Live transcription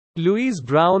Louise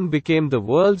Brown became the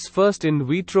world's first in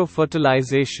vitro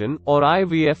fertilization, or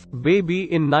IVF,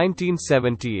 baby in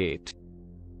 1978.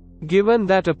 Given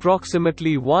that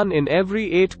approximately 1 in every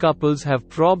 8 couples have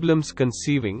problems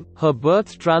conceiving, her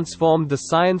birth transformed the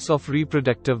science of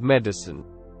reproductive medicine.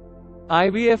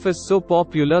 IVF is so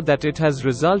popular that it has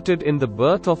resulted in the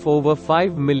birth of over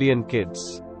 5 million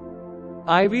kids.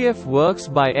 IVF works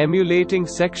by emulating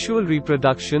sexual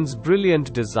reproduction's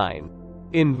brilliant design.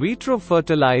 In vitro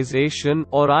fertilization,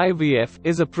 or IVF,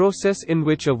 is a process in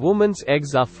which a woman's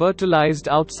eggs are fertilized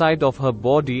outside of her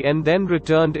body and then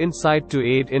returned inside to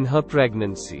aid in her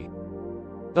pregnancy.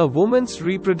 A woman's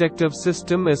reproductive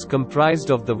system is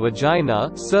comprised of the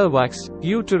vagina, cervix,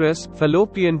 uterus,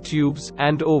 fallopian tubes,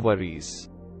 and ovaries.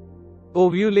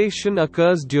 Ovulation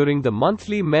occurs during the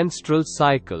monthly menstrual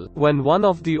cycle, when one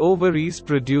of the ovaries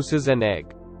produces an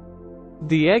egg.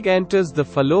 The egg enters the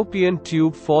fallopian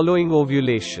tube following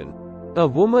ovulation. A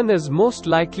woman is most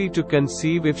likely to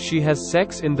conceive if she has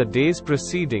sex in the days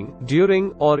preceding,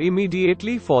 during, or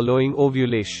immediately following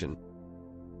ovulation.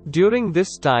 During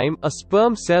this time, a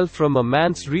sperm cell from a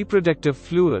man's reproductive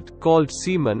fluid, called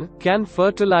semen, can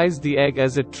fertilize the egg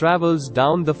as it travels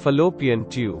down the fallopian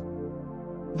tube.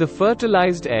 The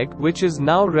fertilized egg, which is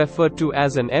now referred to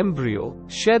as an embryo,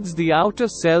 sheds the outer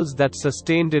cells that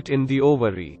sustained it in the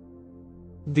ovary.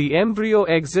 The embryo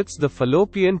exits the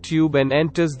fallopian tube and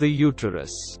enters the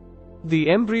uterus. The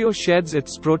embryo sheds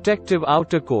its protective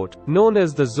outer coat, known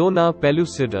as the zona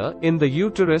pellucida, in the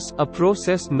uterus, a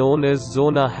process known as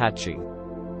zona hatching.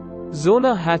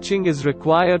 Zona hatching is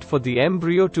required for the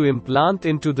embryo to implant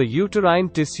into the uterine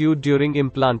tissue during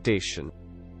implantation.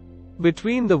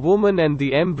 Between the woman and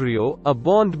the embryo, a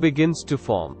bond begins to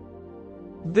form.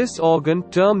 This organ,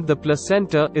 termed the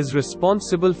placenta, is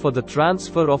responsible for the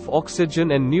transfer of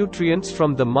oxygen and nutrients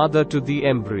from the mother to the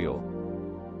embryo.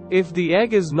 If the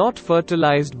egg is not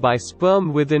fertilized by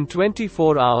sperm within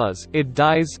 24 hours, it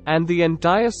dies, and the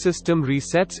entire system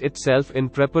resets itself in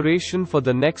preparation for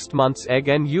the next month's egg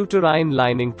and uterine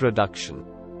lining production.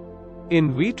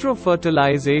 In vitro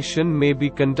fertilization may be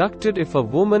conducted if a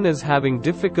woman is having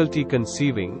difficulty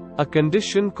conceiving, a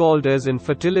condition called as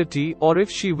infertility, or if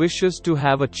she wishes to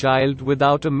have a child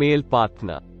without a male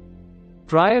partner.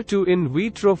 Prior to in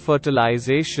vitro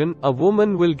fertilization, a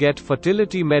woman will get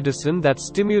fertility medicine that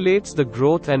stimulates the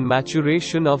growth and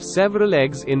maturation of several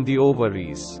eggs in the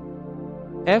ovaries.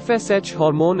 FSH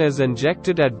hormone is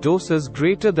injected at doses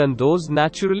greater than those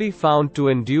naturally found to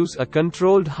induce a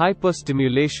controlled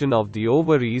hyperstimulation of the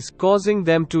ovaries, causing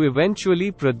them to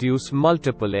eventually produce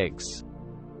multiple eggs.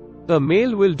 A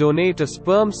male will donate a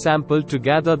sperm sample to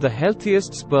gather the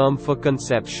healthiest sperm for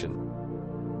conception.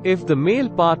 If the male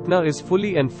partner is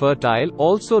fully infertile,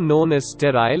 also known as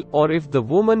sterile, or if the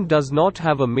woman does not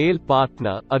have a male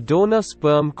partner, a donor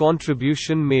sperm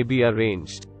contribution may be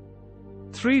arranged.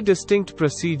 3 distinct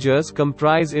procedures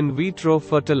comprise in vitro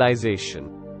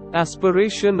fertilization: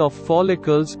 aspiration of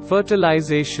follicles,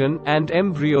 fertilization, and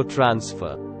embryo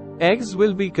transfer. Eggs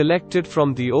will be collected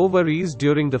from the ovaries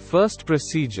during the first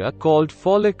procedure, called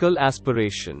follicle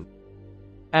aspiration.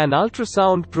 An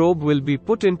ultrasound probe will be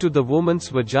put into the woman's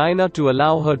vagina to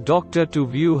allow her doctor to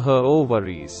view her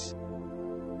ovaries.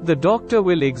 The doctor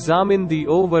will examine the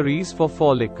ovaries for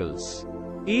follicles.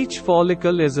 Each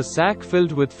follicle is a sac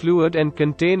filled with fluid and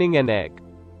containing an egg.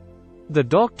 The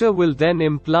doctor will then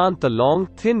implant the long,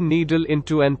 thin needle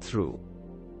into and through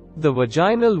the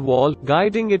vaginal wall,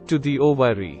 guiding it to the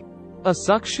ovary. A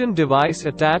suction device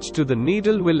attached to the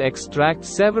needle will extract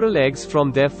several eggs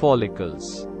from their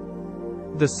follicles.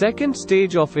 The second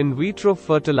stage of in vitro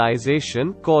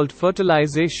fertilization, called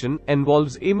fertilization,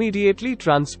 involves immediately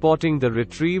transporting the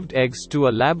retrieved eggs to a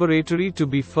laboratory to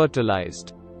be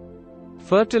fertilized.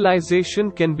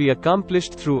 Fertilization can be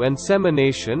accomplished through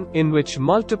insemination, in which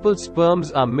multiple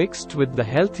sperms are mixed with the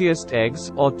healthiest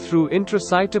eggs, or through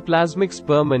intracytoplasmic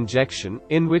sperm injection,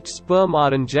 in which sperm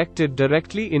are injected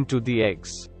directly into the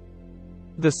eggs.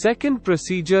 The second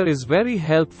procedure is very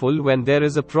helpful when there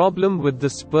is a problem with the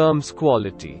sperm's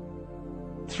quality.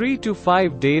 3 to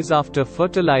 5 days after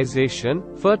fertilization,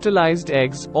 fertilized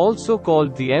eggs, also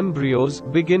called the embryos,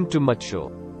 begin to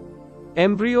mature.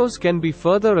 Embryos can be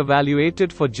further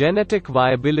evaluated for genetic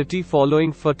viability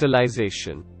following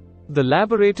fertilization. The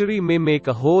laboratory may make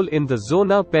a hole in the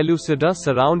zona pellucida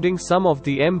surrounding some of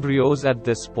the embryos at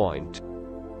this point.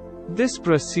 This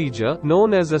procedure,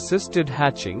 known as assisted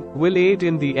hatching, will aid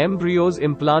in the embryo's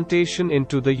implantation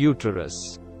into the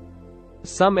uterus.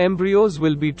 Some embryos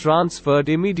will be transferred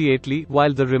immediately,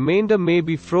 while the remainder may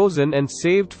be frozen and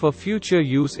saved for future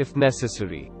use if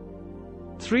necessary.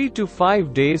 3 to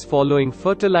 5 days following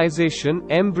fertilization,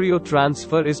 embryo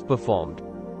transfer is performed.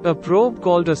 A probe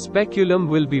called a speculum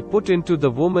will be put into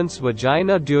the woman's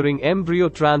vagina during embryo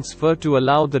transfer to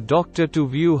allow the doctor to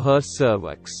view her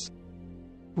cervix.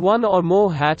 One or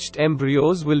more hatched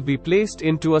embryos will be placed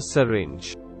into a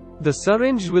syringe. The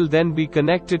syringe will then be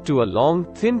connected to a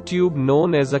long, thin tube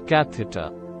known as a catheter.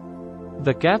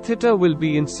 The catheter will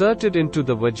be inserted into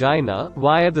the vagina,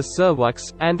 via the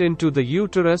cervix, and into the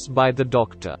uterus by the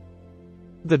doctor.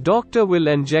 The doctor will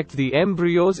inject the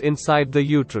embryos inside the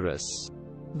uterus.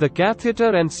 The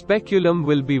catheter and speculum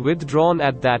will be withdrawn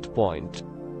at that point.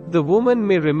 The woman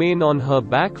may remain on her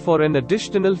back for an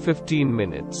additional 15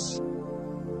 minutes.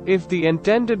 If the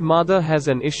intended mother has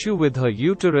an issue with her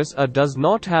uterus or does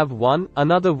not have one,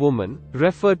 another woman,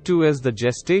 referred to as the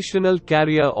gestational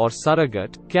carrier or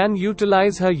surrogate, can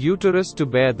utilize her uterus to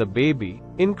bear the baby,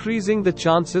 increasing the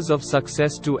chances of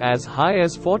success to as high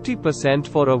as 40%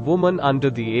 for a woman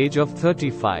under the age of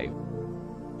 35.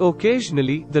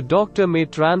 Occasionally, the doctor may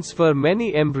transfer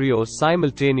many embryos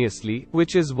simultaneously,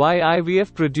 which is why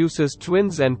IVF produces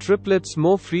twins and triplets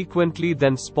more frequently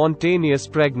than spontaneous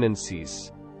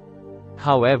pregnancies.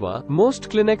 However,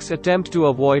 most clinics attempt to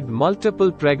avoid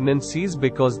multiple pregnancies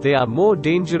because they are more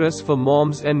dangerous for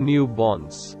moms and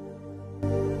newborns.